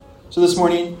So this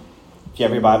morning, if you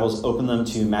have your Bibles, open them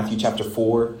to Matthew chapter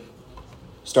 4,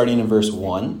 starting in verse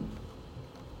 1.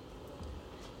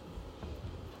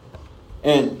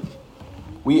 And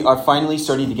we are finally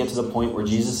starting to get to the point where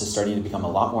Jesus is starting to become a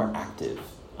lot more active.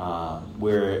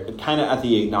 We're kind of at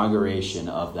the inauguration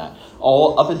of that.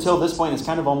 All up until this point, it's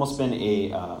kind of almost been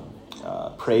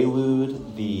a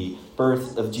prelude, the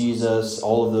birth of Jesus,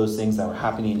 all of those things that were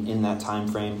happening in that time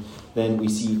frame. Then we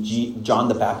see John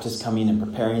the Baptist coming and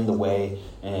preparing the way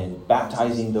and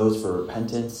baptizing those for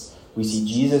repentance. We see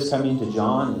Jesus coming to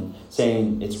John and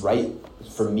saying, it's right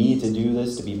for me to do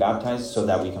this, to be baptized, so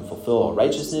that we can fulfill all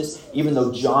righteousness. Even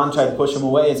though John tried to push him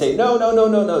away and say,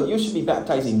 no, you should be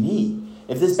baptizing me.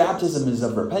 If this baptism is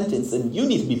of repentance, then you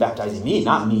need to be baptizing me,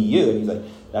 not me, you. And he's like,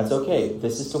 that's okay.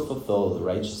 This is to fulfill the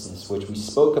righteousness, which we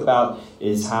spoke about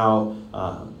is how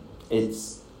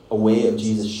it's a way of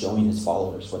Jesus showing his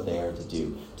followers what they are to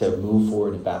do, to move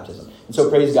forward in baptism. And so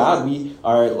praise God, we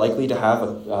are likely to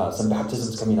have some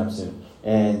baptisms coming up soon.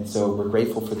 And so we're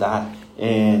grateful for that.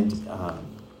 And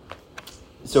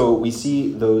so we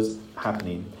see those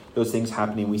things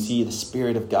happening. We see the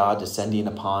Spirit of God descending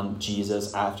upon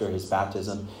Jesus after his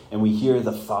baptism. And we hear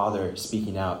the Father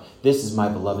speaking out, "This is my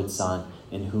beloved Son,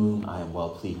 in whom I am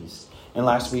well pleased." And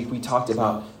last week we talked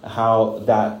about how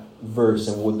that verse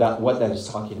and what that is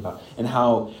talking about, and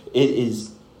how it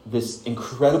is this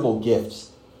incredible gift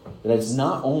that it's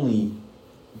not only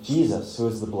Jesus who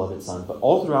is the beloved Son, but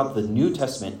all throughout the New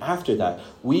Testament after that,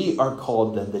 we are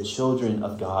called the children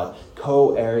of God,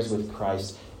 co-heirs with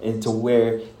Christ, and to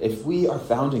where if we are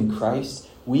found in Christ,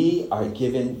 we are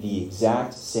given the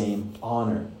exact same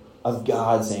honor of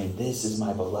God saying, "This is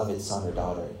my beloved Son or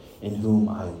daughter, in whom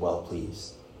I am well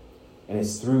pleased." And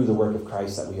it's through the work of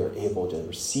Christ that we are able to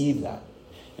receive that.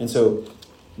 And so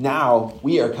now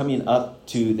we are coming up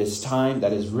to this time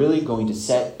that is really going to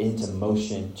set into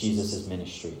motion Jesus'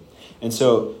 ministry. And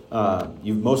so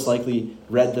you've most likely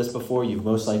read this before. You've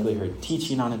most likely heard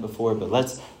teaching on it before. But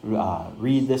let's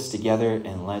read this together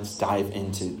and let's dive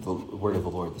into the word of the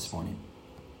Lord this morning.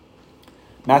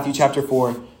 Matthew chapter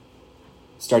 4,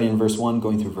 starting in verse 1,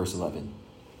 going through verse 11.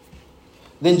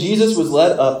 Then Jesus was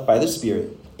led up by the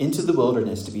Spirit into the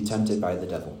wilderness to be tempted by the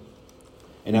devil.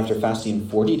 And after fasting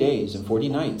 40 days and 40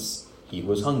 nights, he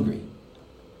was hungry.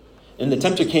 And the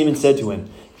tempter came and said to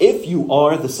him, "If you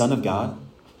are the Son of God,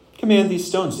 command these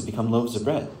stones to become loaves of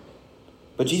bread."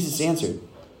 But Jesus answered,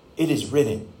 "It is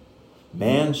written,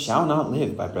 man shall not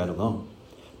live by bread alone,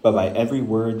 but by every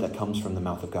word that comes from the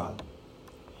mouth of God."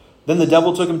 Then the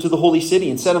devil took him to the holy city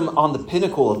and set him on the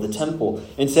pinnacle of the temple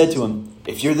and said to him,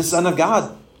 "If you're the Son of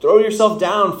God, throw yourself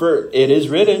down, for it is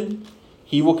written,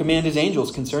 he will command his angels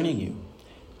concerning you,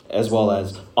 as well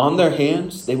as on their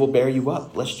hands they will bear you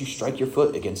up, lest you strike your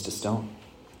foot against a stone."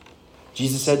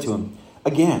 Jesus said to him,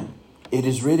 "Again, it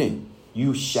is written,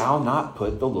 you shall not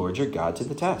put the Lord your God to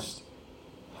the test."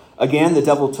 Again, the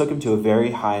devil took him to a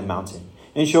very high mountain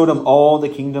and showed him all the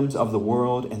kingdoms of the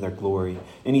world and their glory.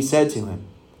 And he said to him,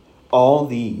 "All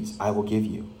these I will give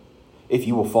you, if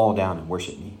you will fall down and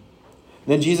worship me."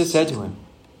 Then Jesus said to him,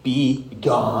 "Be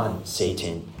gone,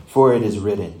 Satan, for it is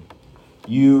written,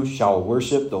 you shall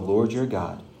worship the Lord your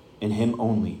God, and him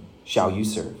only shall you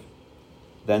serve."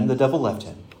 Then the devil left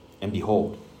him, and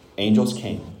behold, angels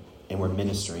came and were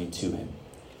ministering to him.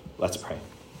 Let's pray.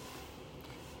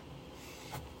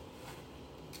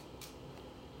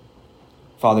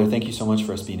 Father, thank you so much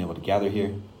for us being able to gather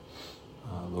here.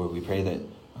 Lord, we pray that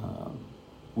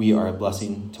we are a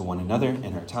blessing to one another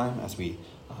in our time as we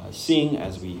sing,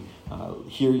 as we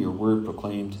hear your word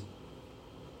proclaimed.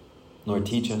 Lord,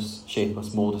 teach us, shape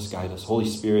us, mold us, guide us. Holy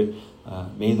Spirit,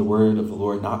 may the word of the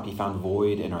Lord not be found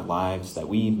void in our lives, that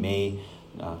we may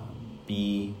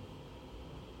be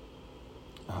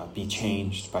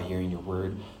changed by hearing your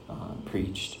word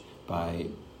preached, by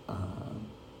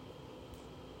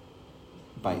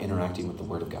interacting with the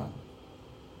word of God.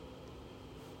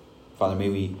 Father, may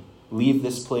we leave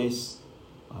this place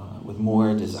with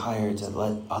more desire to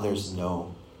let others know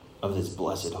of this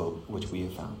blessed hope which we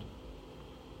have found.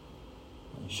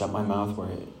 Shut my mouth where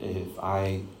if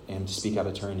I am to speak out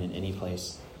of turn in any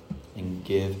place, and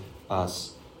give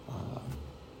us,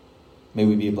 may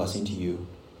we be a blessing to you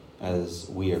as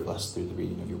we are blessed through the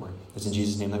reading of your word. It's in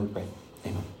Jesus' name that we pray.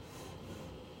 Amen.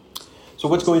 So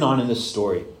what's going on in this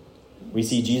story? We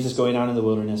see Jesus going out in the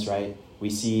wilderness, right? We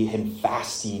see him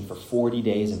fasting for 40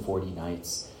 days and 40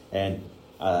 nights. And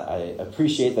I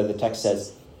appreciate that the text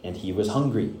says, and he was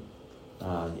hungry.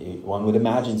 One would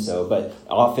imagine so, but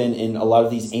often in a lot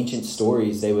of these ancient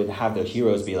stories, they would have their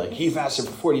heroes be like, he fasted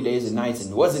for 40 days and nights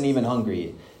and wasn't even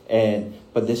hungry.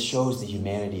 But this shows the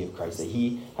humanity of Christ, that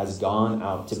he has gone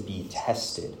out to be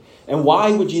tested. And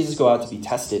why would Jesus go out to be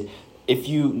tested? If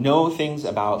you know things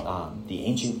about the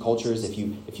ancient cultures, if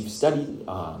you've studied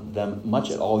them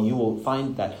much at all, you will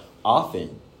find that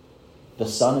often the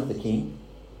son of the king,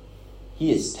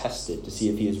 he is tested to see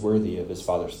if he is worthy of his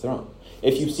father's throne.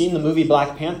 If you've seen the movie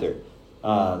Black Panther,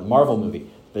 Marvel movie,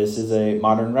 this is a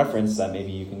modern reference that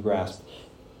maybe you can grasp.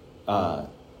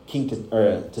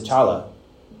 T'Challa,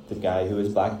 the guy who is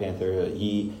Black Panther,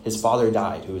 his father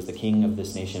died, who was the king of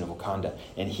this nation of Wakanda,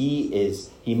 and he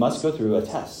must go through a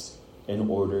test in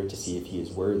order to see if he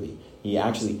is worthy. He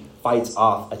actually fights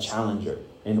off a challenger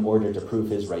in order to prove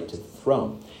his right to the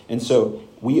throne. And so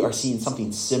we are seeing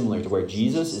something similar to where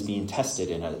Jesus is being tested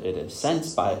in a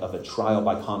sense of a trial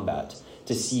by combat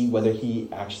to see whether he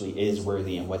actually is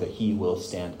worthy and whether he will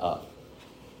stand up.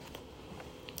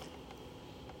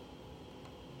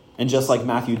 And just like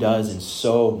Matthew does in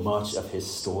so much of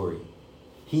his story,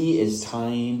 he is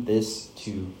tying this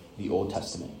to the Old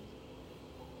Testament.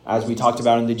 As we talked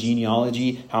about in the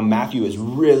genealogy, how Matthew is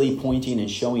really pointing and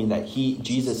showing that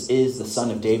Jesus is the son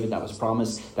of David that was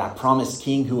promised, that promised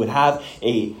king who would have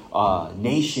a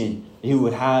nation, who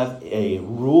would have a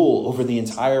rule over the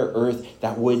entire earth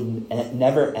that would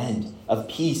never end, of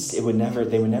peace. They would never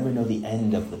know the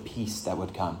end of the peace that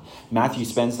would come. Matthew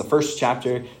spends the first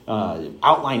chapter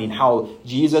outlining how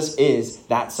Jesus is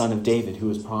that son of David who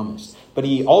was promised. But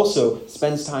he also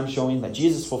spends time showing that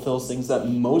Jesus fulfills things that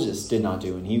Moses did not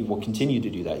do, and he will continue to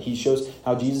do that. He shows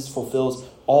how Jesus fulfills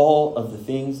all of the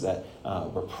things that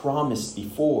were promised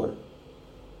before.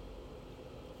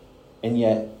 And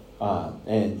yet,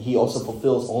 and he also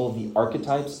fulfills all of the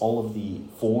archetypes, all of the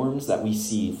forms that we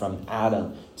see from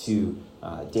Adam to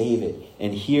David.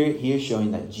 And here he is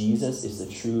showing that Jesus is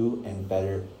the true and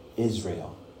better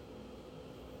Israel.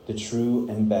 The true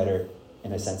and better,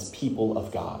 in a sense, people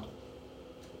of God.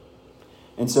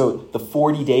 And so the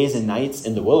 40 days and nights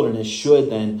in the wilderness should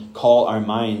then call our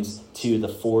minds to the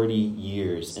 40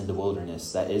 years in the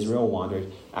wilderness that Israel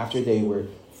wandered after they were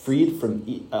freed from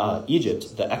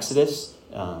Egypt. The Exodus,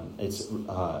 it's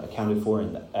accounted for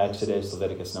in the Exodus,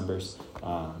 Leviticus, Numbers,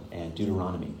 and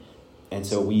Deuteronomy. And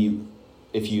so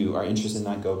if you are interested in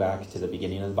that, go back to the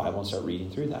beginning of the Bible and start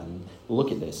reading through that and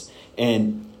look at this.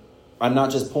 And I'm not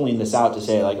just pulling this out to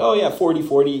say like, oh yeah,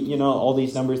 40, all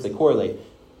these numbers, they correlate.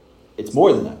 It's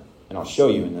more than that, and I'll show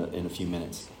you in a few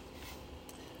minutes.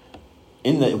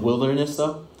 In the wilderness,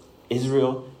 though,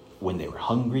 Israel, when they were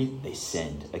hungry, they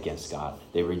sinned against God.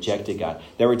 They rejected God.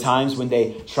 There were times when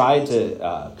they tried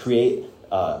to create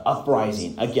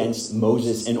uprising against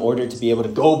Moses in order to be able to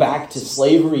go back to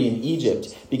slavery in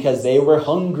Egypt because they were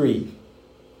hungry,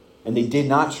 and they did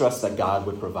not trust that God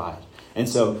would provide. And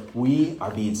so we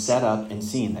are being set up and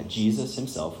seeing that Jesus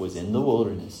himself was in the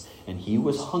wilderness, and he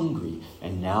was hungry,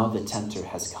 and now the tempter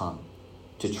has come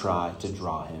to try to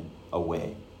draw him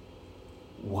away.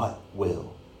 What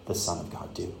will the Son of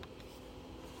God do?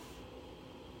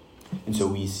 And so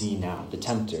we see now the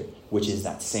tempter, which is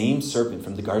that same serpent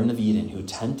from the Garden of Eden who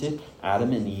tempted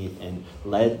Adam and Eve and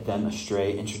led them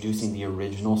astray, introducing the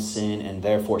original sin and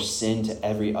therefore sin to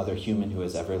every other human who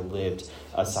has ever lived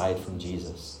aside from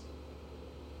Jesus.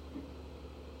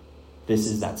 This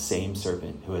is that same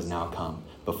serpent who has now come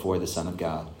before the Son of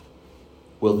God.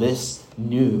 Will this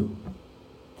new,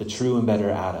 the true and better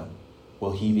Adam,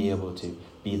 will he be able to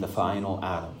be the final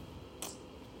Adam?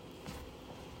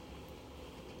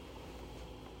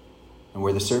 And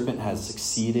where the serpent has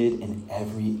succeeded in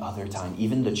every other time,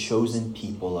 even the chosen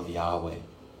people of Yahweh,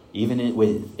 even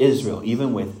with Israel,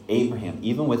 even with Abraham,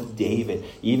 even with David,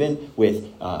 even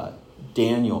with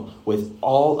Daniel, with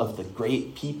all of the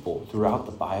great people throughout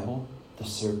the Bible, the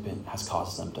serpent has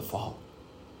caused them to fall.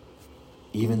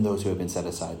 Even those who have been set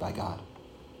aside by God.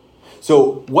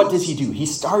 So what does he do? He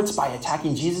starts by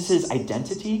attacking Jesus'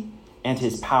 identity and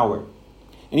his power.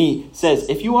 And he says,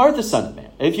 if you are the Son of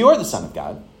Man, if you are the Son of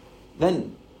God,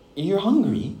 then you're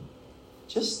hungry.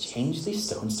 Just change these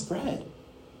stones to bread.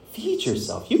 Feed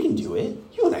yourself. You can do it.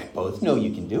 You and I both know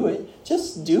you can do it.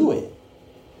 Just do it.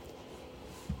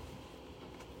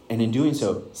 And in doing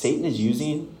so, Satan is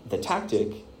using the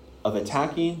tactic of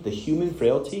attacking the human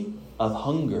frailty of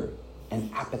hunger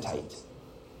and appetite.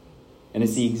 And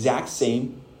it's the exact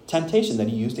same temptation that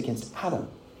he used against Adam.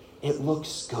 It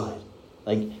looks good.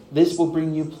 Like, this will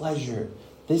bring you pleasure.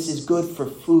 This is good for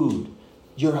food.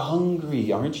 You're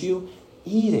hungry, aren't you?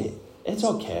 Eat it. It's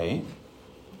okay.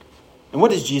 And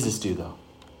what does Jesus do, though?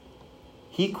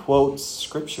 He quotes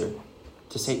Scripture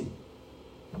to Satan.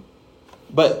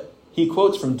 But he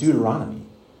quotes from Deuteronomy.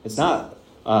 It's not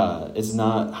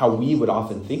how we would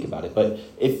often think about it. But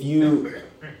if you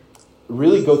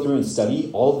really go through and study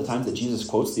all the times that Jesus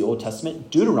quotes the Old Testament,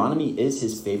 Deuteronomy is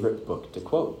his favorite book to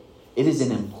quote. It is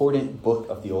an important book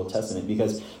of the Old Testament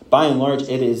because, by and large,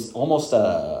 it is almost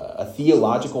a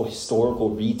theological, historical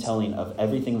retelling of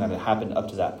everything that had happened up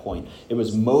to that point. It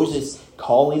was Moses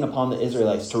calling upon the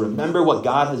Israelites to remember what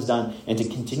God has done and to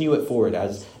continue it forward.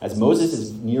 As Moses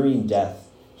is nearing death,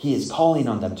 he is calling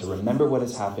on them to remember what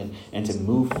has happened and to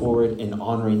move forward in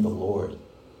honoring the Lord.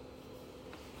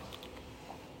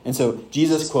 And so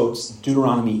Jesus quotes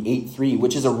Deuteronomy 8:3,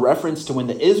 which is a reference to when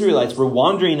the Israelites were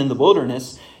wandering in the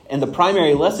wilderness. And the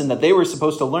primary lesson that they were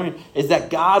supposed to learn is that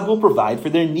God will provide for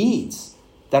their needs,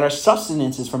 that our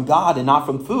sustenance is from God and not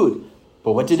from food.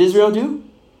 But what did Israel do?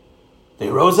 They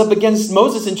rose up against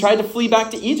Moses and tried to flee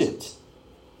back to Egypt.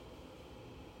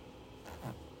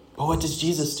 But what does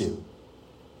Jesus do?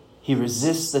 He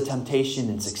resists the temptation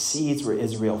and succeeds where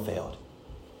Israel failed.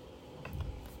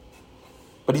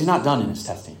 But he's not done in his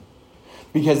testing.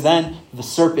 Because then the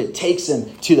serpent takes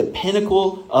him to the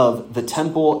pinnacle of the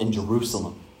temple in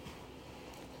Jerusalem.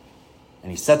 And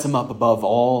he sets him up above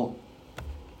all,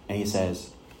 and he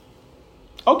says,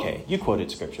 okay, you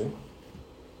quoted scripture,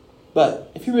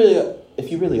 but if you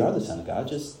really are the Son of God,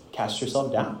 just cast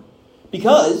yourself down.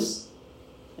 Because,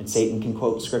 and Satan can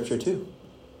quote scripture too.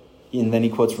 And then he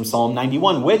quotes from Psalm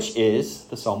 91, which is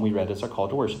the psalm we read as our call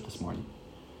to worship this morning.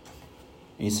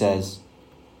 He says,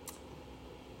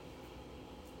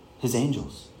 his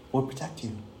angels will protect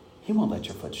you. He won't let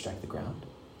your foot strike the ground.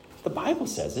 The Bible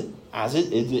says it, as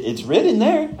it's written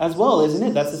there as well, isn't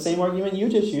it? That's the same argument you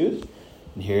just used.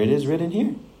 And here it is written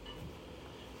here.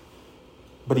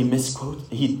 But he misquotes,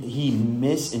 he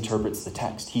misinterprets the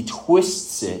text. He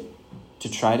twists it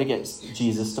to try to get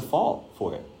Jesus to fall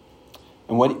for it.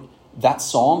 And what that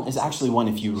psalm is actually one,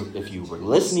 if you were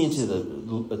listening to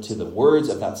the words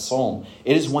of that psalm,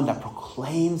 it is one that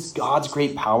proclaims God's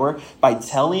great power by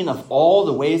telling of all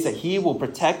the ways that he will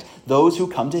protect those who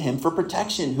come to him for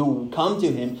protection, who come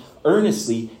to him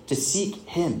earnestly to seek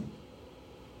him.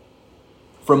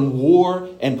 From war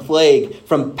and plague,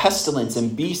 from pestilence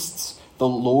and beasts, the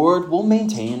Lord will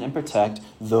maintain and protect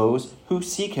those who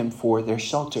seek him for their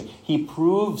shelter. He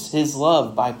proves his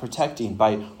love by protecting,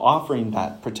 by offering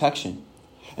that protection.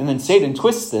 And then Satan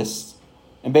twists this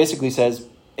and basically says,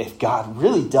 if God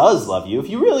really does love you, if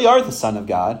you really are the Son of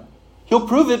God, he'll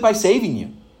prove it by saving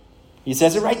you. He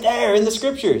says it right there in the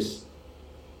scriptures.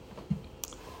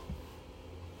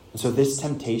 And so this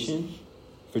temptation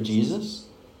for Jesus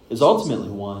is ultimately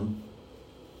one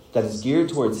that is geared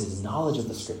towards his knowledge of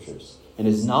the scriptures and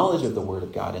his knowledge of the word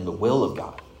of God and the will of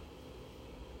God.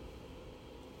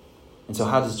 And so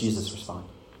how does Jesus respond?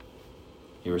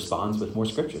 He responds with more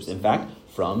scriptures. In fact,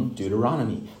 from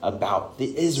Deuteronomy about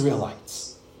the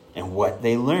Israelites and what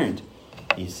they learned.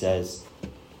 He says,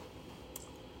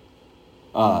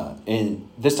 and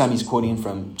this time he's quoting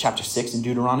from chapter 6 in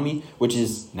Deuteronomy, which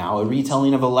is now a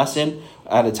retelling of a lesson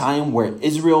at a time where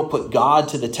Israel put God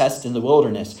to the test in the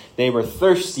wilderness. They were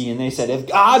thirsty and they said, if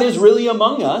God is really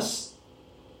among us,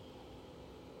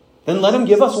 then let him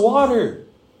give us water.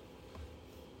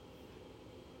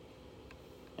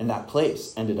 And that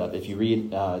place ended up, if you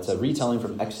read, it's a retelling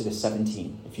from Exodus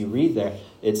 17. If you read there,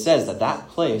 it says that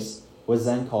place was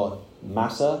then called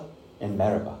Massah and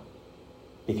Meribah,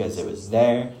 because it was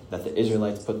there that the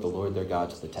Israelites put the Lord their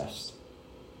God to the test.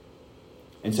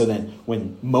 And so then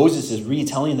when Moses is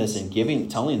retelling this and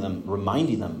telling them,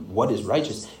 reminding them what is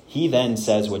righteous, he then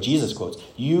says what Jesus quotes,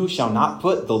 you shall not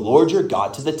put the Lord your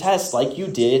God to the test like you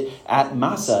did at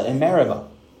Massah and Meribah.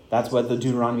 That's what the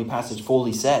Deuteronomy passage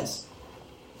fully says.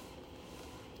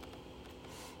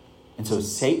 And so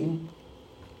Satan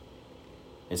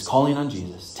is calling on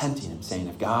Jesus, tempting him, saying,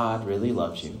 if God really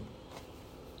loves you,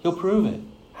 he'll prove it.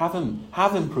 Have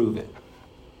him prove it.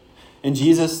 And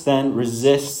Jesus then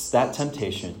resists that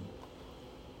temptation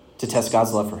to test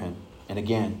God's love for him. And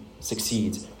again,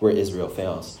 succeeds where Israel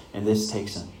fails. And this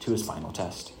takes him to his final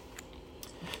test.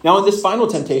 Now in this final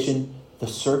temptation, the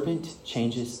serpent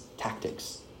changes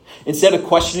tactics. Instead of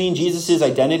questioning Jesus'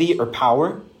 identity or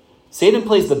power, Satan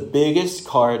plays the biggest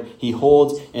card he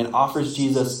holds and offers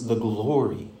Jesus the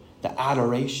glory, the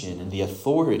adoration, and the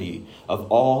authority of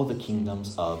all the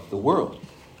kingdoms of the world.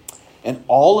 And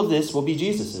all of this will be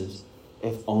Jesus's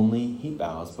if only he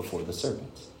bows before the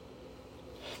serpent.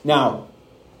 Now,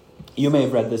 you may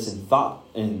have read this and thought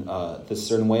in this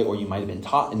certain way, or you might have been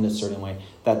taught in this certain way,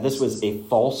 that this was a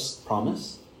false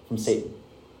promise from Satan.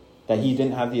 That he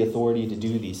didn't have the authority to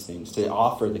do these things, to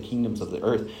offer the kingdoms of the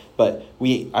earth. But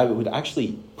I would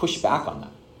actually push back on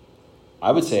that.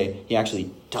 I would say he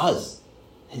actually does.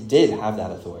 He did have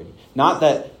that authority. Not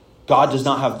that God does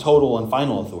not have total and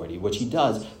final authority, which he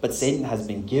does, but Satan has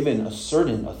been given a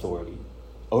certain authority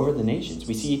over the nations.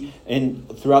 We see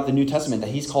throughout the New Testament that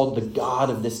he's called the God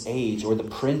of this age, or the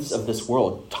prince of this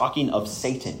world, talking of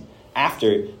Satan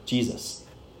after Jesus.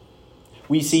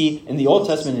 We see in the Old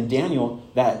Testament in Daniel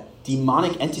that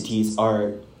demonic entities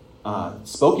are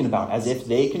spoken about as if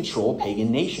they control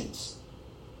pagan nations.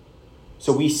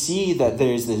 So we see that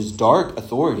there's this dark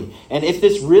authority. And if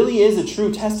this really is a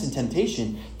true test and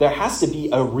temptation, there has to be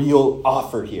a real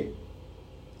offer here.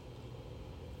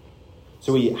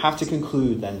 So we have to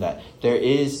conclude then that there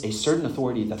is a certain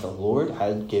authority that the Lord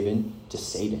had given to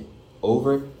Satan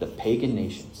over the pagan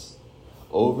nations,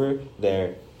 over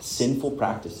their sinful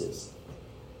practices.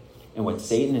 And what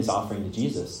Satan is offering to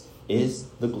Jesus is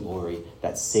the glory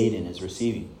that Satan is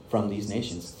receiving from these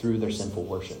nations through their sinful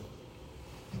worship.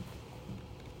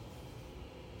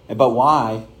 But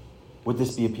why would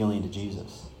this be appealing to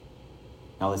Jesus?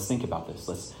 Now let's think about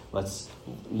this. Let's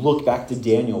look back to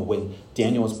Daniel when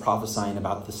Daniel was prophesying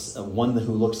about this one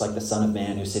who looks like the Son of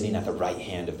Man who's sitting at the right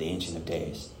hand of the Ancient of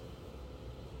Days.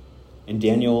 In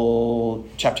Daniel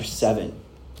chapter 7,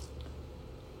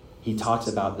 he talks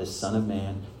about this Son of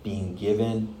Man being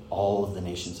given all of the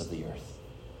nations of the earth.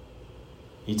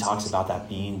 He talks about that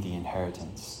being the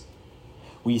inheritance.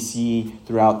 We see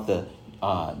throughout the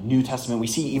New Testament, we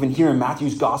see even here in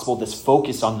Matthew's gospel, this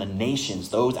focus on the nations,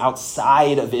 those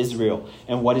outside of Israel,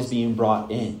 and what is being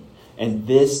brought in. And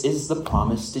this is the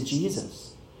promise to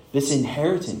Jesus. This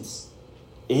inheritance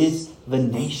is the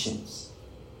nations.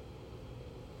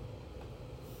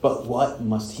 But what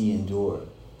must he endure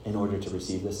in order to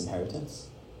receive this inheritance?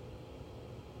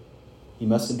 He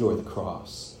must endure the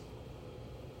cross.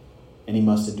 And he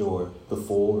must endure the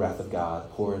full wrath of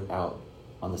God poured out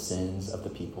on the sins of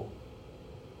the people.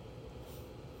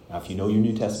 Now, if you know your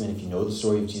New Testament, if you know the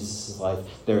story of Jesus' life,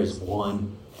 there is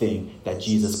one thing that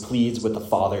Jesus pleads with the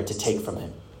Father to take from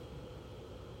him.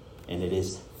 And it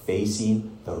is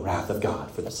facing the wrath of God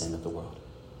for the sin of the world.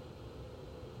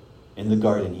 In the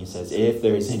garden, he says, if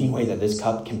there is any way that this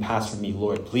cup can pass from me,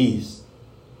 Lord, please.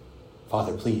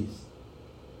 Father, please.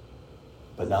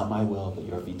 But not my will, but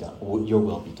your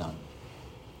will be done.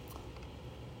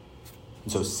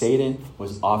 And so Satan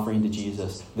was offering to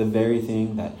Jesus the very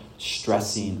thing that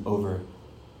stressing over,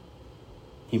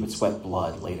 he would sweat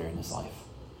blood later in his life.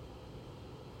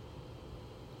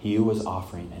 He was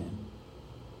offering him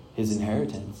his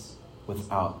inheritance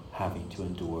without having to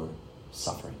endure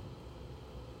suffering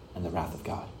and the wrath of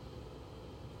God.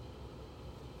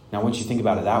 Now, once you think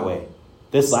about it that way,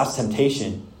 this last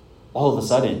temptation, all of a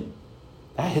sudden,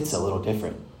 that hits a little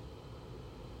different.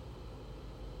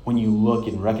 When you look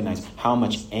and recognize how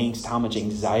much angst, how much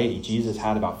anxiety Jesus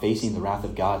had about facing the wrath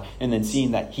of God, and then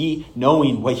seeing that he,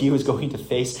 knowing what he was going to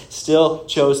face, still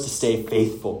chose to stay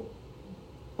faithful.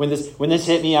 When this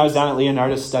hit me, I was down at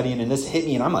Leonardo's studying, and this hit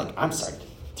me, and I'm starting to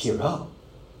tear up.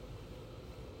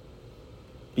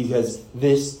 Because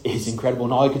this is incredible,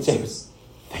 and all I could say was,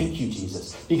 thank you,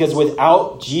 Jesus. Because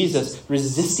without Jesus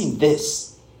resisting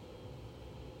this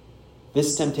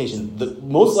temptation,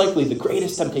 most likely the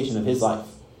greatest temptation of his life,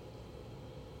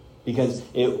 because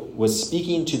it was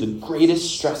speaking to the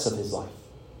greatest stress of his life.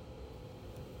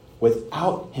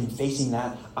 Without him facing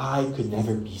that, I could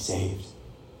never be saved.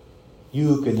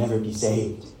 You could never be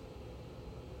saved.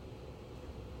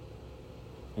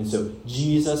 And so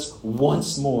Jesus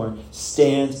once more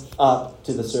stands up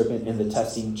to the serpent in the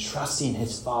testing, trusting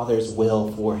his Father's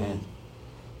will for him.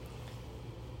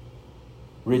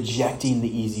 Rejecting the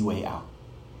easy way out.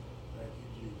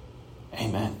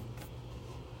 Amen.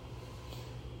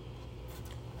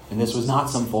 And this was not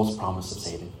some false promise of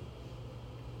Satan.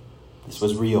 This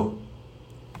was real.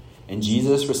 And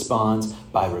Jesus responds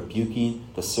by rebuking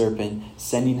the serpent,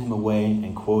 sending him away,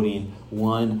 and quoting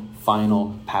one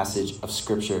final passage of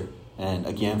Scripture. And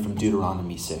again from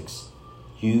Deuteronomy 6.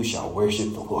 You shall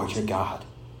worship the Lord your God,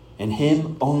 and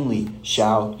him only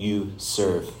shall you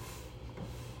serve.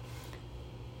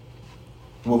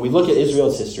 When we look at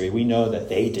Israel's history, we know that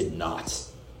they did not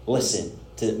listen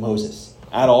to Moses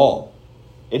at all.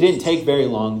 It didn't take very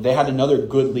long. They had another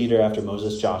good leader after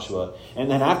Moses, Joshua. And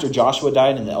then after Joshua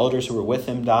died and the elders who were with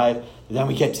him died, then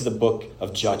we get to the book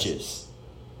of Judges.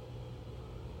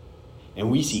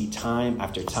 And we see time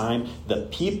after time, the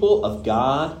people of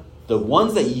God, the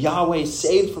ones that Yahweh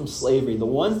saved from slavery, the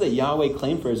ones that Yahweh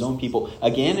claimed for his own people,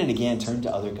 again and again turned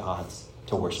to other gods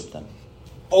to worship them.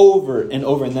 Over and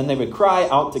over. And then they would cry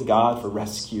out to God for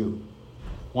rescue.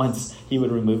 Once he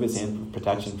would remove his hand of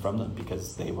protection from them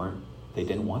because they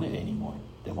didn't want it anymore.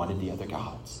 They wanted the other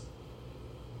gods.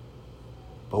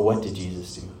 But what did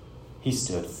Jesus do? He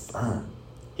stood firm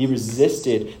He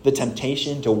resisted the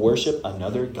temptation to worship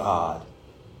another god.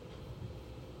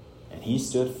 And he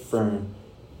stood firm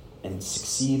and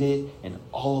succeeded in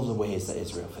all of the ways that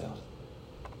Israel failed.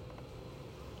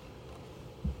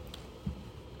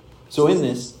 So in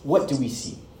this, what do we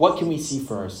see? What can we see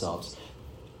for ourselves?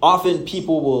 Often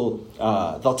people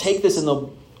will, they'll take this and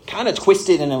they'll kind of twist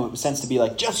it in a sense to be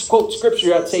like, just quote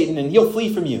scripture at Satan and he'll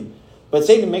flee from you. But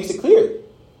Satan makes it clear.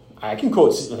 You can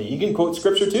quote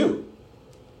scripture too.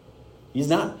 He's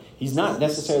not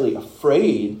necessarily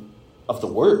afraid of the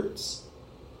words.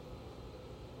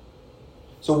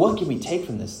 So what can we take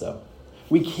from this though?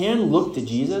 We can look to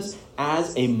Jesus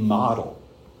as a model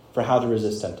for how to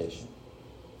resist temptation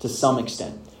to some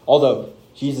extent. Although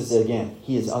Jesus, again,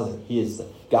 he is other. He is the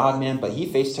God-man, but he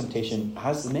faced temptation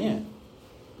as the man.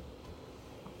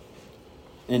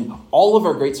 And all of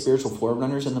our great spiritual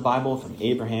forerunners in the Bible, from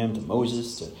Abraham to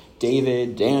Moses to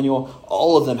David, Daniel,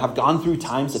 all of them have gone through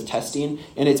times of testing.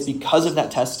 And it's because of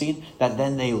that testing that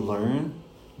then they learn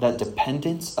that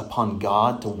dependence upon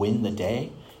God to win the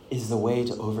day is the way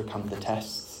to overcome the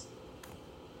tests.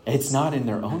 It's not in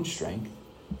their own strength.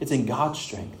 It's in God's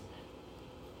strength.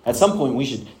 At some point, we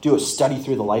should do a study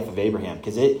through the life of Abraham,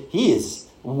 because he is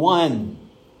one,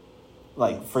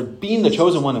 like, for being the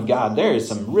chosen one of God, there is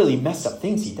some really messed up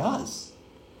things he does.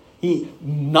 He,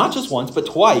 not just once, but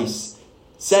twice,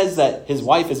 says that his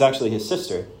wife is actually his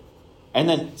sister, and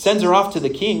then sends her off to the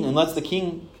king and lets the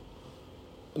king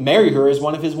marry her as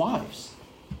one of his wives.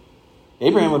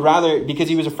 Abraham would rather, because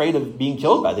he was afraid of being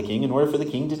killed by the king, in order for the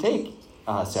king to take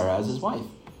Sarah as his wife.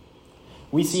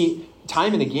 We see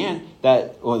time and again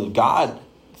that God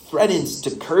threatens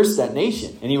to curse that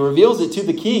nation, and he reveals it to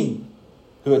the king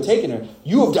who had taken her.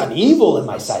 You have done evil in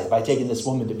my sight by taking this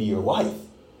woman to be your wife,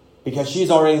 because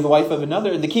she's already the wife of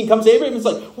another. And the king comes to Abraham and is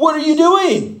like, what are you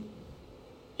doing?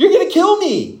 You're going to kill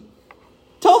me.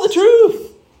 Tell the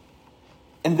truth.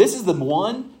 And this is the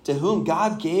one to whom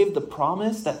God gave the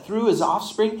promise that through his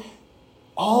offspring,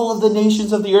 all of the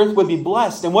nations of the earth would be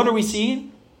blessed. And what are we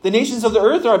seeing? The nations of the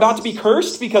earth are about to be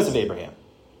cursed because of Abraham.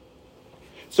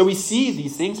 So we see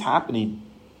these things happening.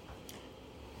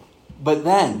 But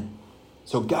then,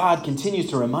 so God continues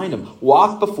to remind him,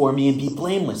 walk before me and be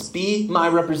blameless. Be my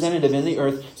representative in the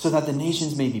earth so that the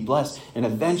nations may be blessed. And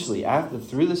eventually,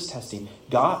 through this testing,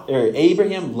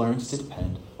 Abraham learns to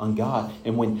depend on God.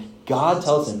 And when God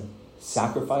tells him,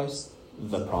 sacrifice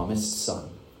the promised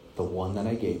son, the one that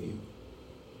I gave you,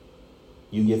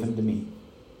 you give him to me.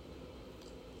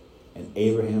 And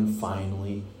Abraham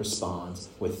finally responds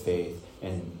with faith,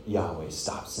 and Yahweh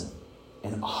stops him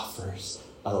and offers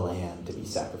a lamb to be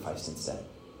sacrificed instead.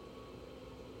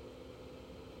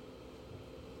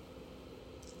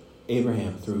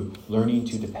 Abraham, through learning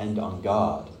to depend on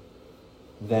God,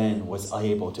 then was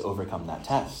able to overcome that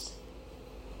test.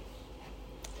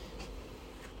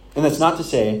 And that's not to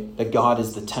say that God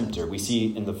is the tempter. We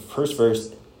see in the first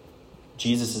verse,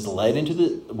 Jesus is led into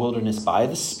the wilderness by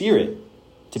the Spirit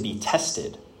to be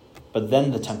tested, but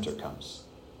then the tempter comes.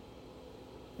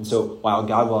 And so while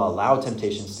God will allow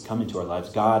temptations to come into our lives,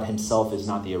 God himself is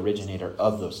not the originator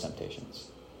of those temptations.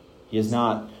 He is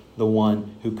not the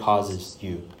one who causes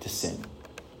you to sin.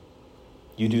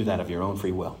 You do that of your own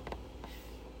free will.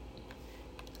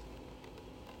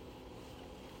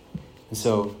 And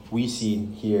so we see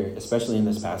here, especially in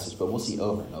this passage, but we'll see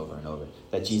over and over and over,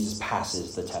 that Jesus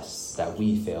passes the tests that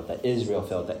we failed, that Israel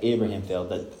failed, that Abraham failed,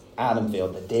 that Adam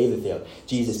failed, that David failed.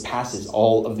 Jesus passes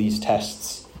all of these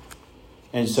tests.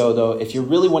 And so, though, if you're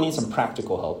really wanting some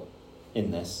practical help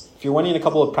in this, if you're wanting a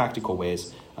couple of practical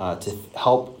ways to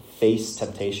help face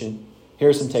temptation, here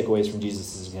are some takeaways from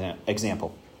Jesus'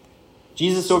 example.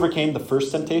 Jesus overcame the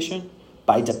first temptation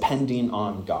by depending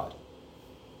on God.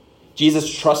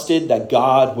 Jesus trusted that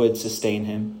God would sustain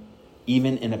him,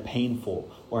 even in a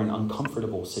painful or an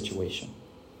uncomfortable situation.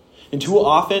 And too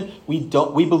often, we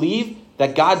believe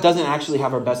that God doesn't actually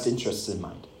have our best interests in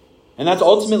mind. And that's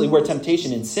ultimately where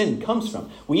temptation and sin comes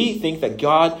from. We think that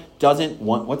God doesn't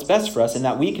want what's best for us and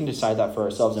that we can decide that for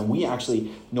ourselves. And we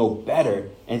actually know better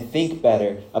and think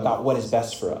better about what is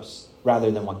best for us rather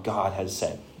than what God has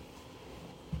said.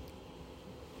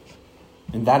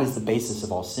 And that is the basis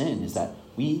of all sin, is that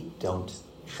we don't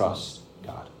trust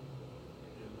God.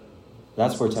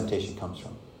 That's where temptation comes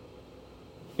from.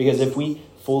 Because if we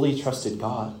fully trusted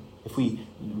God, if we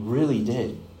really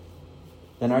did,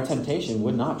 then our temptation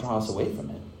would not draw us away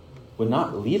from it, would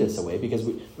not lead us away, because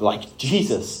we, like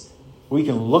Jesus, we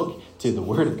can look to the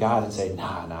Word of God and say,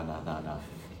 nah.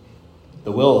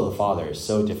 The will of the Father is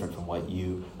so different from what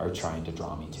you are trying to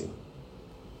draw me to.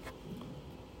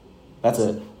 That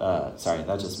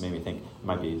just made me think,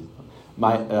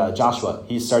 Joshua,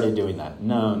 he started doing that.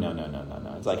 No.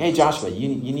 It's like, hey, Joshua, you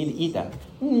need to eat that.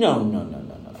 No.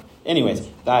 Anyways,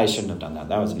 I shouldn't have done that.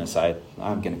 That was an aside.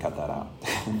 I'm going to cut that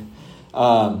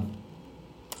out.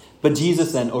 But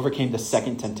Jesus then overcame the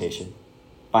second temptation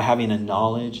by having a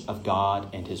knowledge of God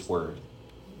and his word.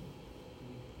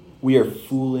 We are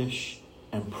foolish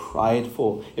and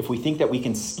prideful if we think that we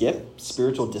can skip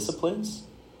spiritual disciplines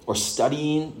or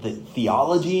studying the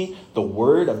theology, the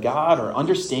word of God, or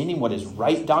understanding what is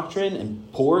right doctrine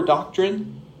and poor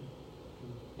doctrine,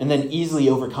 and then easily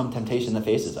overcome temptation that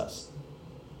faces us.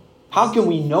 How can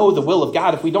we know the will of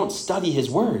God if we don't study his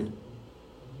word?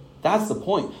 That's the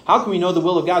point. How can we know the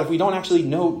will of God if we don't actually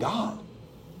know God?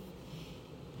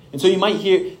 And so you might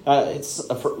hear, it's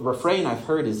a refrain I've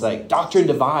heard is like, doctrine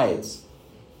divides.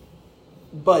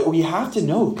 But we have to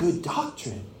know good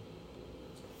doctrine.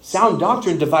 Sound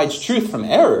doctrine divides truth from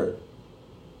error.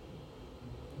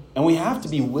 And we have to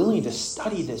be willing to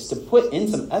study this, to put in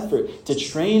some effort, to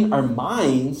train our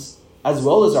minds as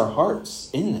well as our hearts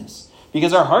in this.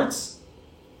 Because our hearts,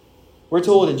 we're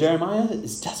told in Jeremiah,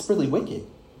 is desperately wicked.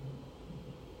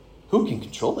 Who can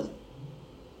control it?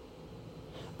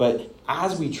 But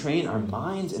as we train our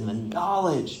minds in the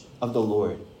knowledge of the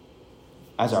Lord,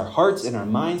 as our hearts and our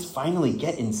minds finally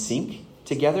get in sync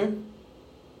together,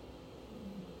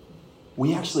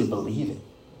 we actually believe it.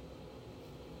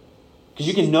 Because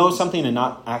you can know something and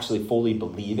not actually fully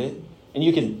believe it. And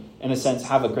you can, in a sense,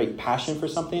 have a great passion for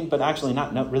something, but actually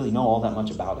not really know all that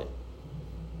much about it.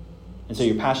 And so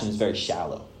your passion is very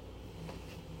shallow.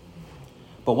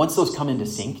 But once those come into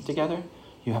sync together,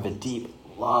 you have a deep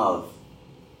love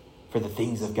for the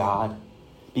things of God,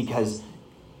 because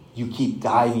you keep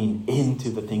diving into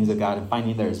the things of God and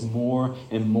finding there's more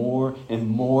and more and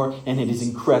more, and it is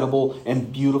incredible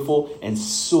and beautiful and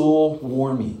soul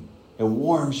warming. It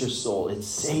warms your soul. It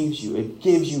saves you. It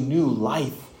gives you new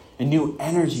life and new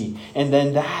energy. And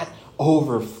then that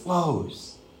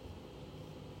overflows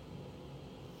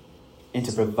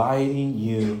into providing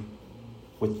you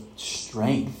with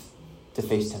strength to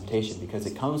face temptation, because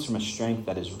it comes from a strength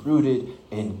that is rooted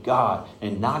in God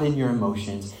and not in your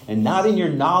emotions and not in your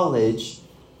knowledge,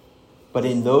 but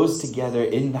in those together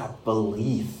in that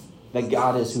belief that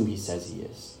God is who he says he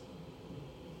is.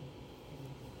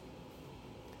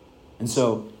 And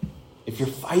so if you're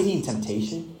fighting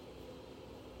temptation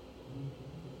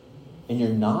and you're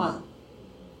not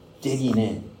digging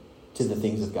in to the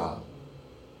things of God,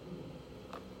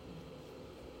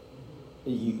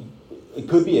 it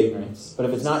could be ignorance, but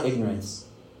if it's not ignorance,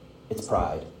 it's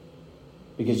pride.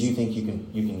 Because you think you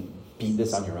can beat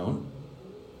this on your own.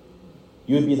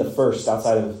 You would be the first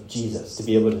outside of Jesus to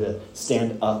be able to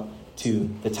stand up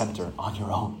to the tempter on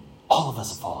your own. All of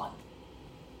us have fallen.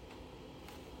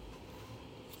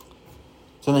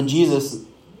 So then Jesus,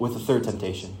 with the third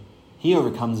temptation, he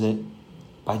overcomes it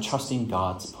by trusting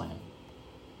God's plan.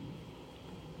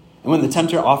 And when the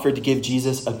tempter offered to give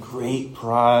Jesus a great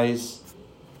prize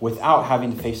without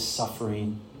having to face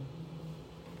suffering,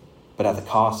 but at the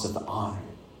cost of the honor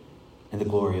and the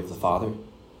glory of the Father,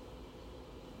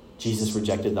 Jesus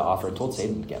rejected the offer and told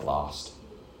Satan to get lost.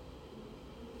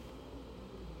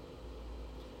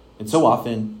 And so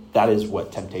often, that is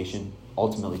what temptation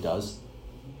ultimately does.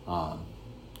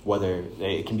 Whether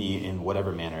it can be in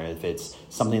whatever manner, if it's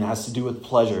something that has to do with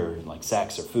pleasure, like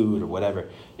sex or food or whatever,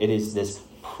 it is this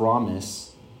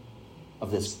promise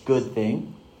of this good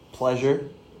thing, pleasure,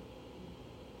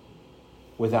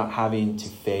 without having to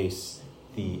face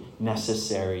the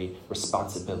necessary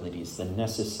responsibilities, the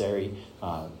necessary,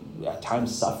 at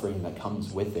times, suffering that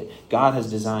comes with it. God has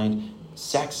designed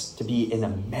sex to be in a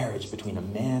marriage between a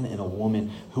man and a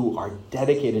woman who are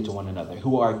dedicated to one another,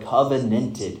 who are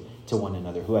covenanted to one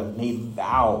another, who have made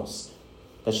vows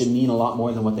that should mean a lot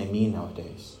more than what they mean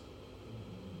nowadays.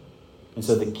 And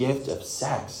so the gift of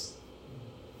sex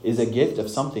is a gift of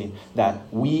something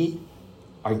that we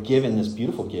are given, this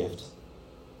beautiful gift,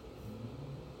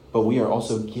 but we are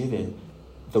also given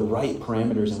the right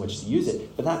parameters in which to use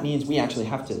it. But that means we actually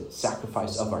have to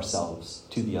sacrifice of ourselves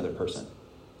to the other person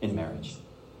in marriage.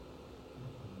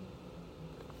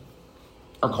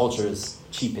 Our culture has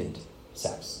cheapened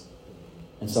sex.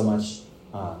 And so much,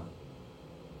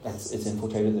 it's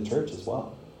infiltrated the church as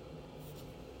well.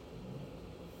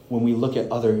 When we look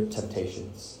at other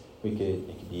temptations, it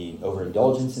could be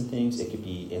overindulgence in things. It could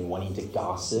be in wanting to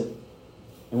gossip.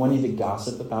 And wanting to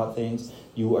gossip about things,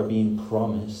 you are being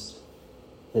promised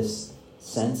this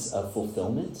sense of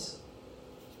fulfillment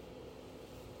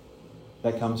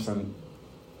that comes from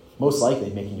most likely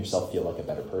making yourself feel like a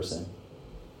better person.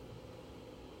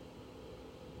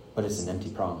 But it's an empty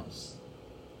promise.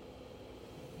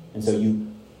 And so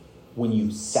you when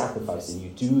you sacrifice and you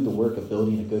do the work of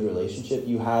building a good relationship,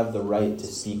 you have the right to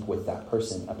speak with that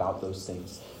person about those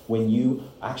things. When you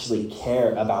actually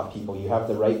care about people, you have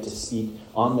the right to speak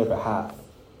on their behalf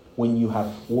when you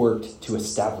have worked to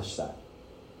establish that.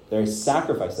 There is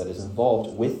sacrifice that is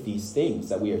involved with these things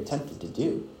that we are tempted to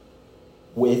do,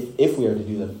 if we are to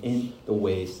do them in the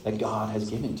ways that God has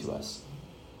given to us.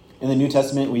 In the New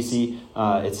Testament, we see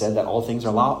it said that all things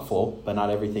are lawful, but not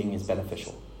everything is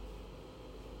beneficial.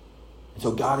 And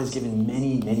so God has given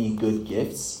many, many good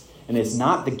gifts, and it's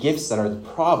not the gifts that are the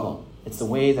problem. It's the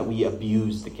way that we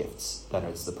abuse the gifts that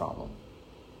is the problem.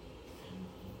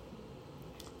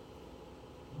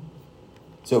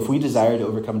 So if we desire to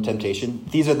overcome temptation,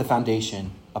 these are the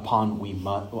foundation upon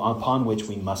which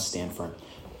we must stand firm.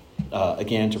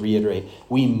 Again, to reiterate,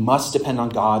 we must depend on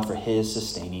God for his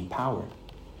sustaining power,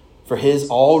 for his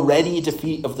already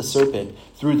defeat of the serpent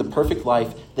through the perfect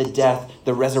life, the death,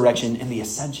 the resurrection, and the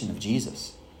ascension of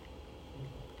Jesus.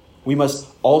 We must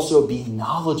also be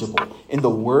knowledgeable in the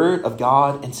word of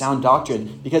God and sound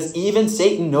doctrine, because even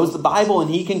Satan knows the Bible and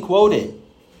he can quote it.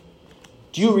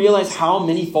 Do you realize how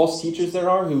many false teachers there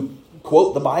are who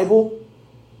quote the Bible?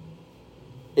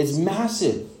 It's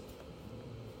massive.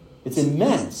 It's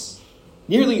immense.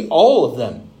 Nearly all of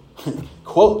them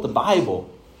quote the Bible.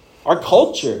 Our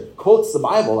culture quotes the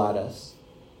Bible at us,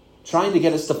 trying to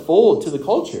get us to fold to the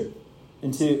culture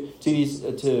and to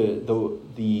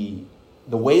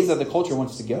the ways that the culture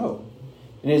wants to go.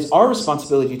 And it is our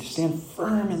responsibility to stand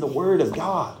firm in the Word of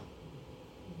God.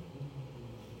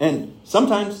 And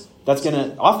sometimes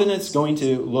often it's going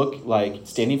to look like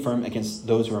standing firm against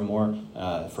those who are more,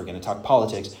 if we're going to talk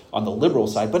politics, on the liberal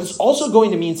side. But it's also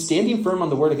going to mean standing firm on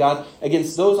the Word of God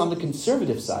against those on the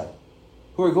conservative side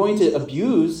who are going to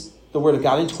abuse the Word of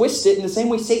God and twist it in the same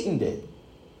way Satan did.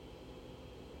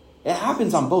 It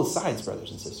happens on both sides,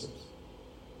 brothers and sisters.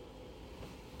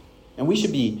 And we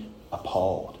should be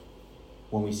appalled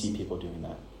when we see people doing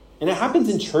that. And it happens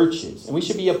in churches, and we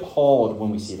should be appalled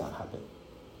when we see that happen.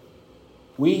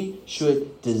 We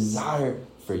should desire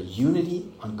for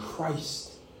unity on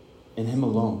Christ and him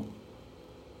alone.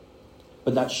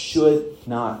 But that should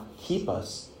not keep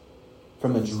us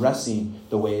from addressing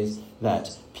the ways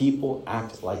that people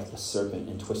act like the serpent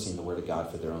and twisting the Word of God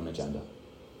for their own agenda.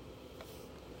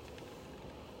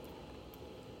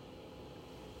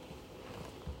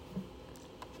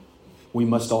 We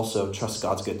must also trust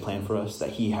God's good plan for us,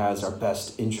 that he has our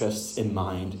best interests in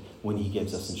mind when he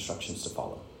gives us instructions to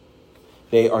follow.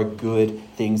 They are good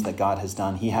things that God has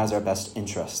done. He has our best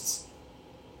interests.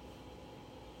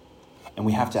 And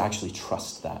we have to actually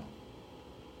trust that.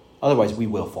 Otherwise, we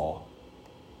will fall.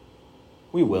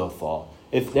 We will fall.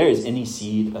 If there is any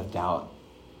seed of doubt,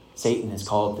 Satan is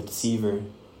called the deceiver.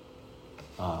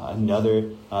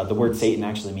 The word Satan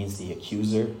actually means the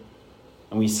accuser.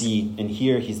 And we see in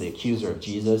here, he's the accuser of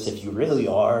Jesus. If you really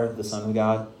are the Son of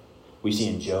God. We see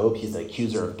in Job, he's the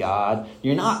accuser of God.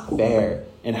 You're not fair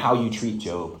in how you treat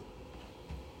Job.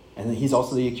 And then he's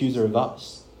also the accuser of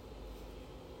us.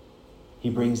 He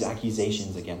brings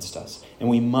accusations against us. And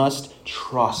we must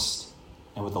trust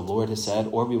in what the Lord has said,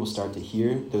 or we will start to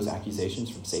hear those accusations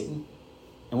from Satan,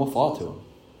 and we'll fall to him.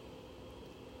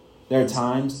 There are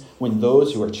times when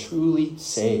those who are truly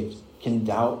saved can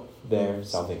doubt their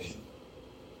salvation.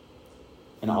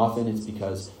 And often it's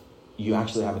because you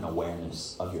actually have an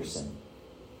awareness of your sin,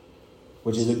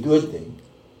 which is a good thing.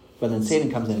 But then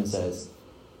Satan comes in and says,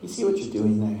 you see what you're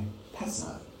doing there? That's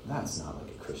not like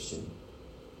a Christian.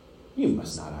 You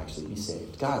must not actually be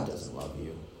saved. God doesn't love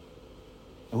you.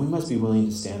 And we must be willing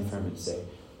to stand firm and say,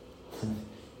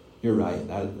 you're right,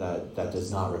 that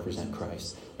does not represent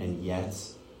Christ. And yet,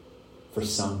 for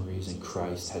some reason,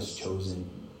 Christ has chosen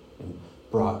and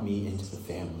brought me into the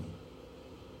family.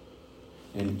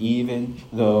 And even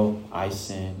though I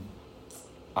sin,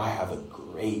 I have a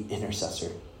great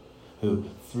intercessor who,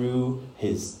 through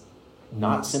his,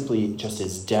 not simply just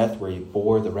his death where he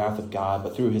bore the wrath of God,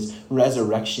 but through his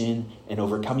resurrection and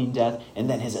overcoming death, and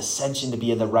then his ascension to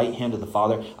be at the right hand of the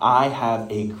Father, I have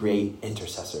a great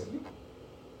intercessor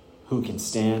who can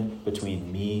stand between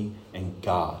me and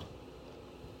God.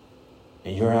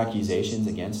 And your accusations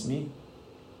against me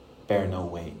bear no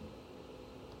weight,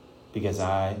 because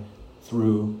I,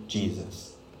 through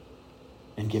Jesus,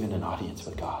 am given an audience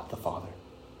with God the Father.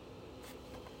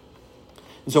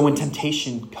 And so when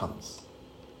temptation comes,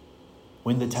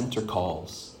 when the tempter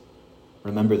calls,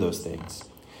 remember those things.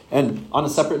 And on a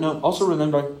separate note, also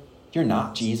remember, you're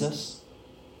not Jesus.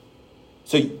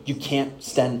 So you can't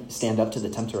stand up to the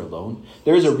tempter alone.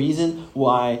 There is a reason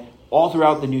why all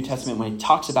throughout the New Testament, when it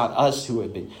talks about us who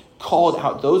have been called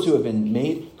out, those who have been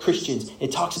made Christians,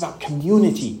 it talks about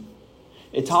community.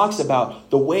 It talks about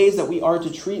the ways that we are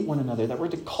to treat one another, that we're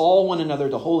to call one another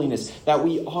to holiness, that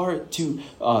we are to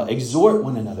exhort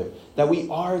one another, that we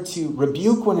are to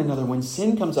rebuke one another when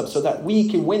sin comes up so that we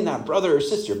can win that brother or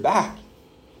sister back,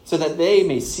 so that they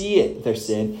may see it, their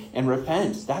sin, and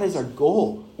repent. That is our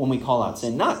goal when we call out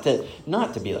sin. Not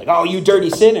to be like, oh, you dirty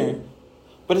sinner,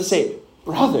 but to say,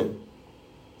 brother,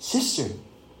 sister,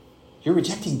 you're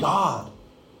rejecting God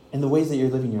in the ways that you're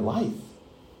living your life.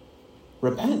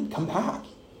 Repent, come back.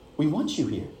 We want you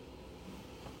here.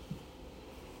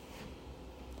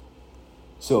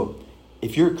 So,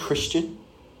 if you're a Christian,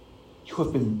 you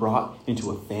have been brought into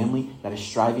a family that is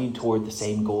striving toward the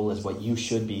same goal as what you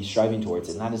should be striving towards,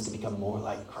 and that is to become more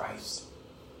like Christ.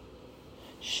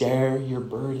 Share your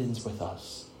burdens with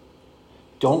us.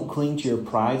 Don't cling to your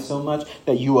pride so much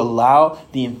that you allow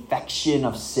the infection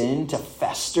of sin to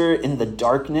fester in the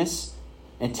darkness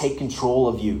and take control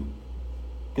of you.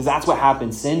 Because that's what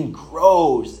happens. Sin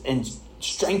grows and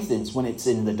strengthens when it's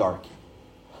in the dark.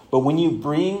 But when you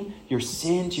bring your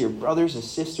sin to your brothers and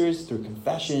sisters through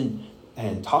confession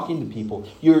and talking to people,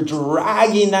 you're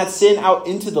dragging that sin out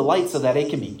into the light so that it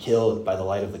can be killed by the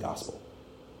light of the gospel.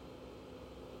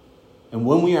 And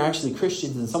when we are actually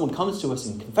Christians and someone comes to us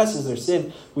and confesses their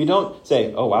sin, we don't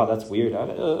say, oh, wow, that's weird.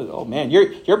 Oh, man,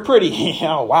 you're pretty.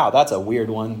 Oh, wow, that's a weird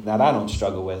one that I don't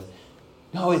struggle with.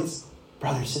 No, it's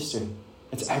brother, sister.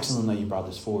 It's excellent that you brought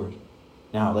this forward.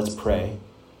 Now let's pray,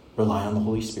 rely on the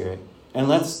Holy Spirit, and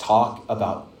let's talk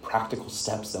about practical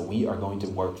steps that we are going to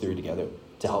work through together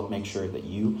to help make sure that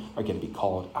you are going to be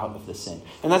called out of the sin.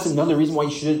 And that's another reason why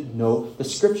you should know the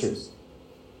scriptures,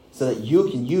 so that you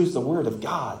can use the word of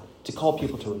God to call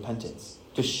people to repentance,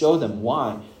 to show them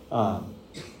why,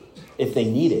 if they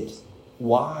need it,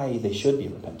 why they should be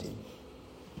repenting.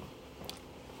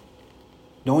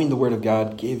 Knowing the word of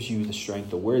God gives you the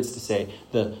strength, the words to say,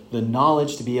 the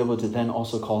knowledge to be able to then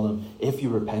also call them, if you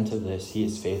repent of this, he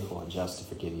is faithful and just to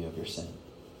forgive you of your sin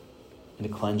and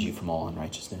to cleanse you from all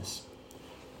unrighteousness.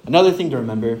 Another thing to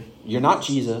remember, you're not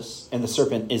Jesus and the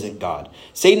serpent isn't God.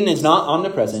 Satan is not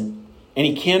omnipresent and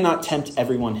he cannot tempt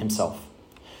everyone himself.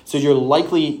 So you're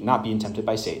likely not being tempted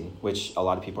by Satan, which a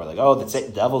lot of people are like, oh,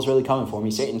 the devil's really coming for me.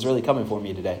 Satan's really coming for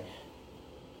me today.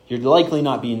 You're likely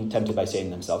not being tempted by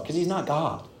Satan himself because he's not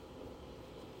God.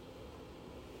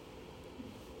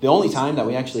 The only time that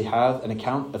we actually have an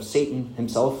account of Satan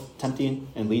himself tempting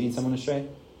and leading someone astray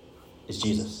is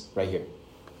Jesus, right here.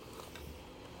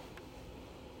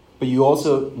 But you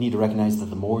also need to recognize that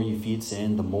the more you feed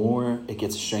sin, the more it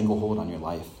gets a stranglehold on your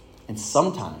life. And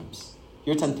sometimes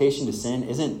your temptation to sin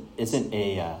isn't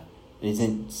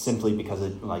simply because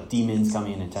of like demons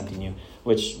coming and tempting you,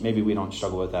 which maybe we don't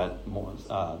struggle with that more.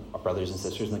 Our brothers and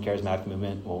sisters in the charismatic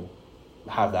movement will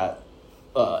have that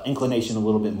inclination a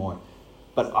little bit more.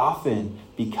 But often,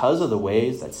 because of the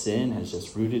ways that sin has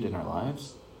just rooted in our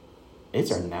lives,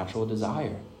 it's our natural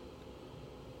desire.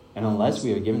 And unless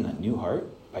we are given that new heart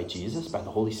by Jesus, by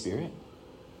the Holy Spirit,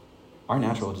 our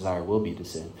natural desire will be to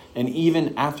sin. And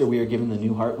even after we are given the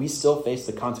new heart, we still face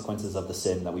the consequences of the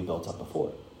sin that we built up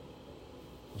before.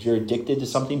 If you're addicted to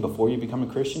something before you become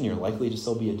a Christian, you're likely to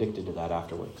still be addicted to that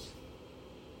afterwards.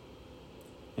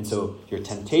 And so your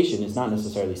temptation is not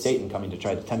necessarily Satan coming to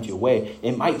try to tempt you away.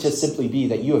 It might just simply be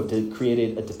that you have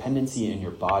created a dependency in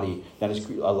your body that has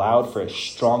allowed for a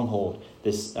stronghold,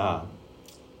 to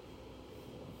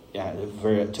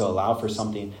allow for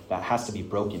something that has to be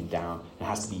broken down. It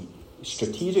has to be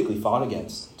strategically fought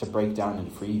against to break down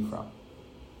and free you from.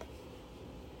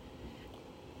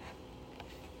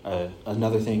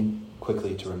 Another thing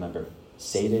quickly to remember,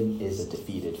 Satan is a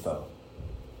defeated foe.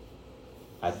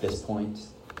 At this point,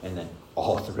 and then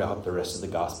all throughout the rest of the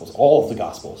Gospels, all of the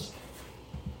Gospels,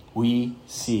 we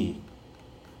see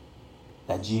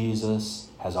that Jesus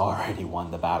has already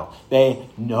won the battle. They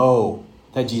know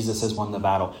that Jesus has won the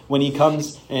battle. When he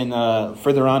comes in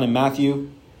further on in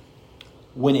Matthew,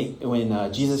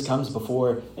 when Jesus comes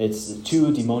before, it's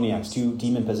two demoniacs, two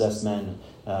demon-possessed men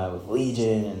with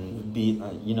legion and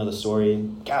you know the story.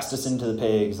 Cast us into the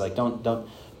pigs. Like don't.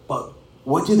 But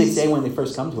what do they say when they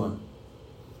first come to him?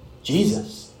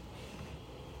 Jesus,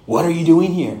 what are you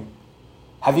doing here?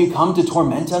 Have you come to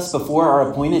torment us before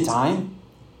our appointed time?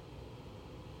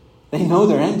 They know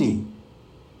their ending.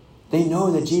 They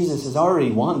know that Jesus has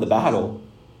already won the battle.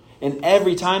 And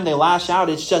every time they lash out,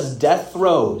 it's just death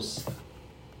throes.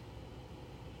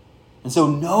 And so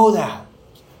know that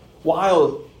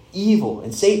while evil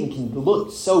and Satan can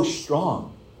look so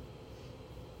strong,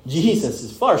 Jesus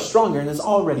is far stronger and has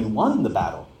already won the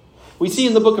battle. We see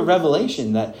in the book of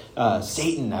Revelation that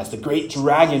Satan, as the great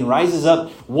dragon, rises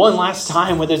up one last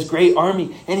time with his great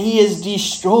army, and he is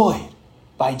destroyed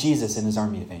by Jesus and his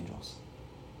army of angels.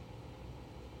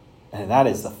 And that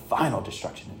is the final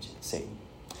destruction of Satan.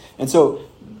 And so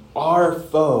our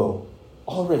foe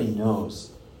already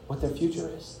knows what their future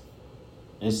is.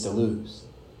 And it's to lose.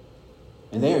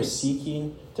 And they are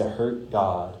seeking to hurt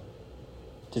God,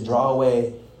 to draw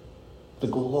away the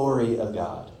glory of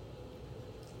God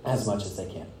as much as they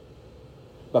can.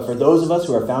 But for those of us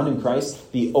who are found in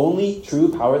Christ, the only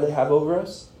true power they have over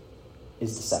us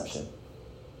is deception.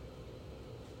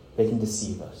 They can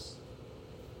deceive us.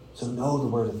 So know the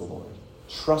word of the Lord.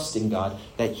 Trust in God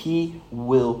that he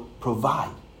will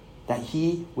provide, that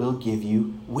he will give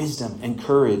you wisdom and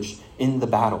courage in the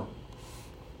battle.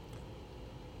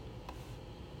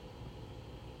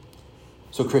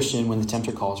 So Christian, when the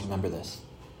tempter calls, remember this.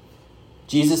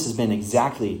 Jesus has been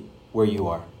exactly where you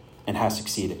are and has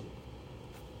succeeded.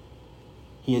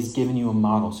 He has given you a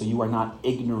model so you are not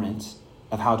ignorant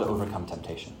of how to overcome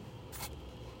temptation.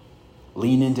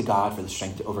 Lean into God for the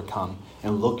strength to overcome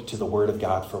and look to the word of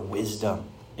God for wisdom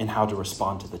in how to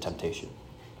respond to the temptation.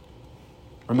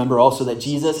 Remember also that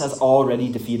Jesus has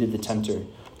already defeated the tempter.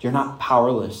 You're not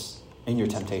powerless in your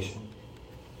temptation.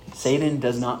 Satan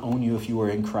does not own you if you are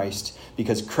in Christ,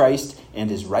 because Christ and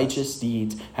his righteous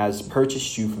deeds has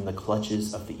purchased you from the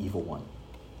clutches of the evil one.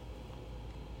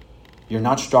 You're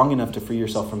not strong enough to free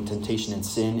yourself from temptation and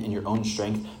sin in your own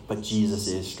strength, but Jesus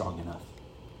is strong enough.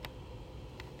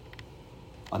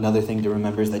 Another thing to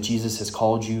remember is that Jesus has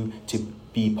called you to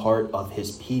be part of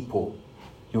his people.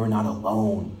 You are not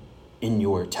alone in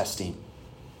your testing.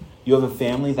 You have a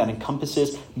family that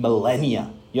encompasses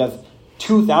millennia. You have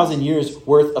 2,000 years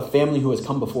worth of family who has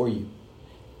come before you.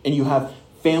 And you have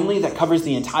family that covers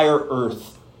the entire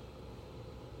earth.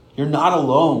 You're not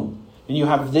alone. And you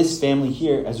have this family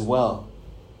here as well.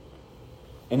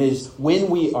 And it is when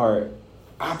we are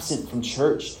absent from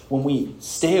church, when we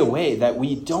stay away, that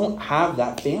we don't have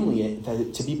that family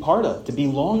to be part of, to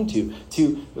belong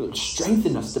to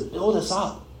strengthen us, to build us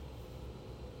up,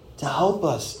 to help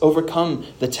us overcome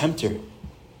the tempter.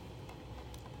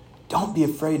 Don't be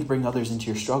afraid to bring others into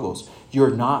your struggles.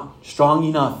 You're not strong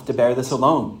enough to bear this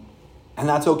alone. And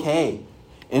that's okay.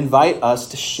 Invite us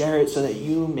to share it so that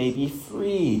you may be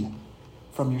freed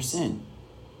from your sin.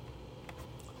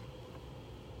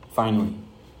 Finally,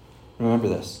 remember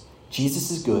this.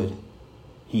 Jesus is good.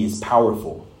 He is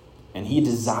powerful. And he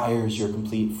desires your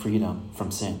complete freedom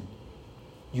from sin.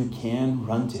 You can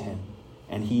run to him,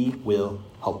 and he will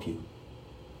help you.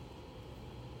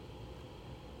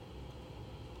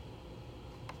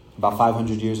 About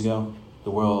 500 years ago,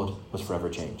 the world was forever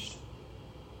changed.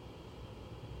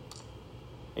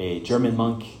 A German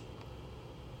monk,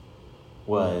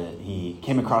 he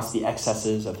came across the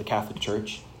excesses of the Catholic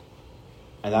Church,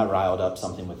 and that riled up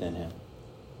something within him.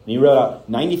 And he wrote out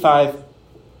 95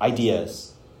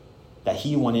 ideas that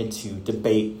he wanted to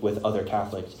debate with other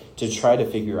Catholics to try to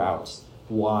figure out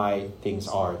why things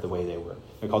are the way they were.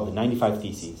 They're called the 95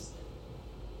 Theses.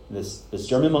 This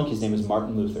German monk, his name is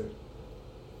Martin Luther.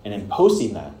 And in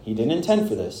posting that, he didn't intend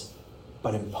for this,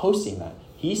 but in posting that,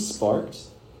 he sparked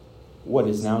what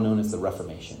is now known as the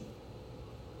Reformation,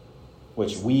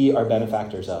 which we are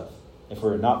benefactors of. If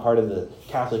we're not part of the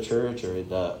Catholic Church or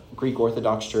the Greek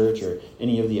Orthodox Church or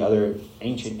any of the other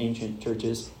ancient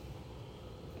churches,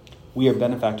 we are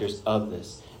benefactors of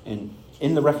this. And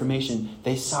in the Reformation,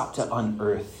 they sought to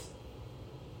unearth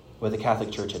what the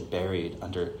Catholic Church had buried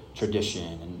under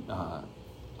tradition and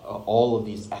all of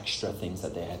these extra things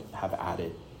that they have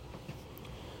added.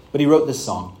 But he wrote this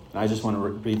song, and I just want to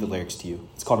read the lyrics to you.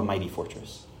 It's called A Mighty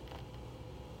Fortress.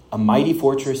 A mighty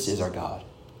fortress is our God,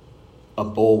 a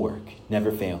bulwark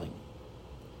never failing.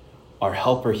 Our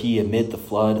helper he amid the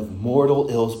flood of mortal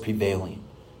ills prevailing.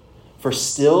 For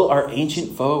still our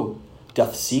ancient foe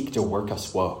doth seek to work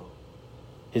us woe.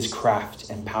 His craft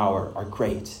and power are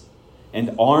great,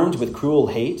 and armed with cruel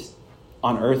hate,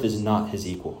 on earth is not his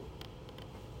equal.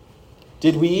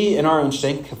 Did we in our own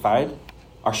strength confide,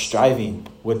 our striving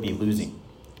would be losing.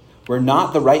 We're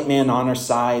not the right man on our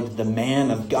side, the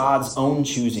man of God's own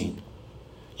choosing.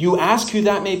 You ask who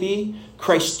that may be?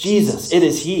 Christ Jesus, it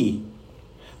is he.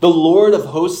 The Lord of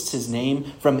hosts his name,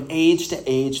 from age to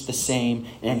age the same,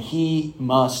 and he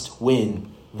must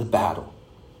win the battle.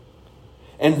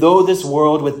 And though this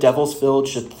world with devils filled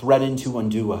should threaten to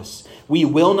undo us, we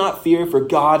will not fear, for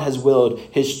God has willed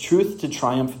his truth to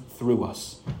triumph through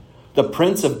us. The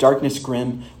prince of darkness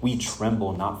grim, we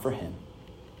tremble not for him.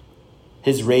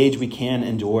 His rage we can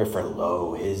endure, for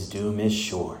lo, his doom is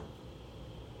sure.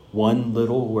 One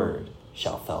little word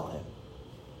shall fell him.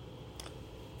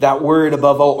 That word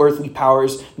above all earthly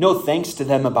powers, no thanks to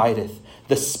them abideth.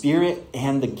 The Spirit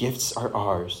and the gifts are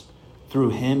ours. through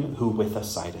him who with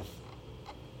us sideth.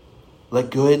 Let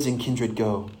goods and kindred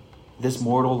go, this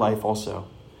mortal life also.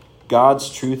 God's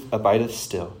truth abideth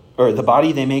still. Or the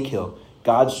body they may kill,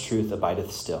 God's truth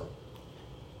abideth still.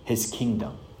 His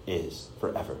kingdom is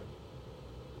forever.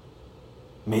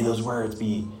 May those words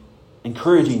be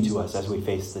encouraging to us as we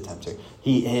face the tempter.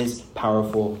 He is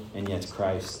powerful, and yet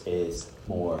Christ is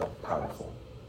more powerful.